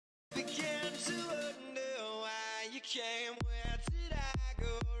Hey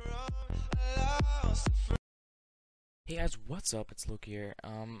guys, what's up? It's Luke here.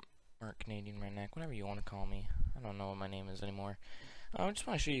 Or Canadian Redneck, whatever you want to call me. I don't know what my name is anymore. I just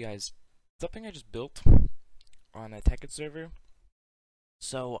want to show you guys something I just built on a Tekkit server.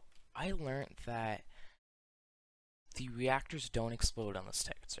 So I learned that the reactors don't explode on this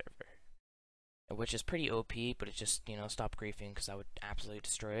Tekkit server, which is pretty OP, but it just, stopped griefing because I would absolutely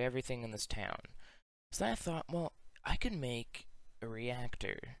destroy everything in this town. So then I thought, well, I could make a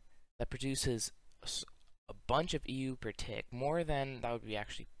reactor that produces a bunch of EU per tick, more than that would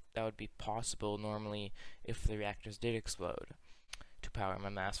be possible normally if the reactors did explode, to power my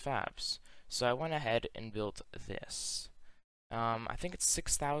mass fabs. So I went ahead and built this. I think it's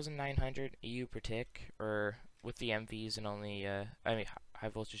 6,900 EU per tick, or with the MVs and only, high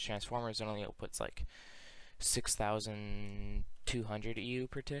voltage transformers, it only outputs like 6,200 EU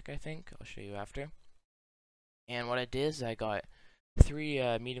per tick, I think. I'll show you after. And what I did is I got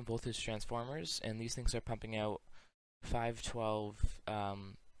 3 medium voltage transformers, and these things are pumping out 512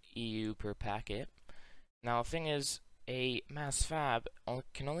 EU per packet. Now the thing is, a mass fab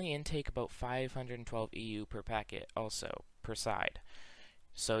can only intake about 512 EU per packet, also per side.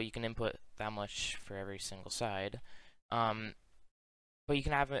 So you can input that much for every single side, but you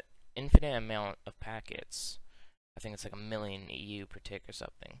can have an infinite amount of packets. I think it's like 1,000,000 EU per tick or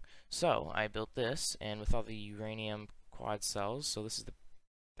something. So I built this, and with all the uranium quad cells, so this is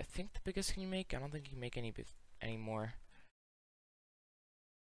I think the biggest you can make. I don't think you can make any more.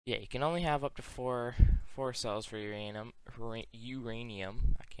 Yeah, you can only have up to four cells for uranium.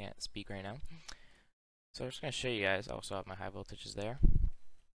 I can't speak right now. So I'm just gonna show you guys. I also have my high voltages there.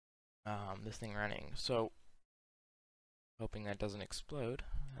 This thing running. So hoping that doesn't explode.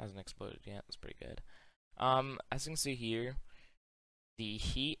 It hasn't exploded yet. That's pretty good. As you can see here, the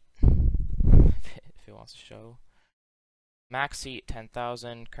heat, if it wants to show, max heat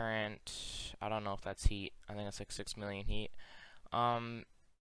 10,000, current, I don't know if that's heat. I think it's like 6 million heat.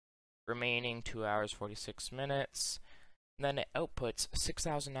 Remaining 2 hours 46 minutes. And then it outputs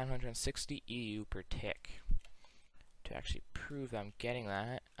 6,960 EU per tick. To actually prove that I'm getting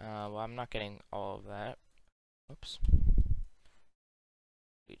that, well, I'm not getting all of that. Oops.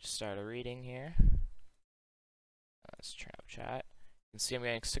 We just started reading here. Let's turn up chat. You can see I'm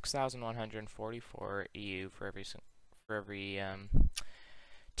getting 6,144 EU for every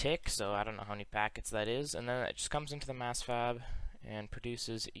tick, so I don't know how many packets that is, and then it just comes into the mass fab and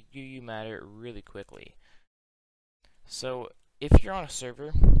produces UU matter really quickly. So if you're on a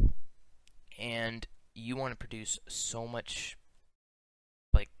server and you want to produce so much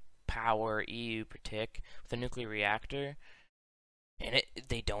like power EU per tick with a nuclear reactor, and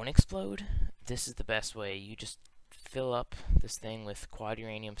they don't explode, this is the best way. You just fill up this thing with quad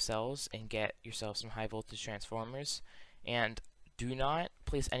uranium cells and get yourself some high voltage transformers, and do not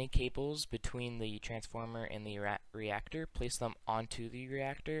place any cables between the transformer and the reactor. Place them onto the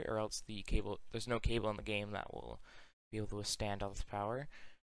reactor, or else there's no cable in the game that will be able to withstand all this power.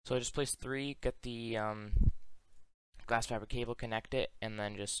 So just place 3, get the glass fiber cable, connect it, and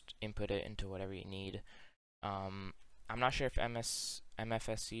then just input it into whatever you need. I'm not sure if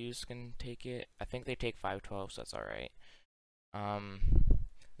MFSUs can take it. I think they take 512, so that's alright.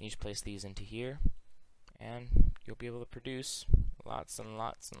 You just place these into here, and you'll be able to produce lots and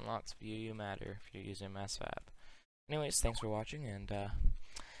lots and lots of UU matter if you're using mass fab. Anyways, thanks for watching, and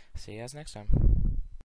see you guys next time.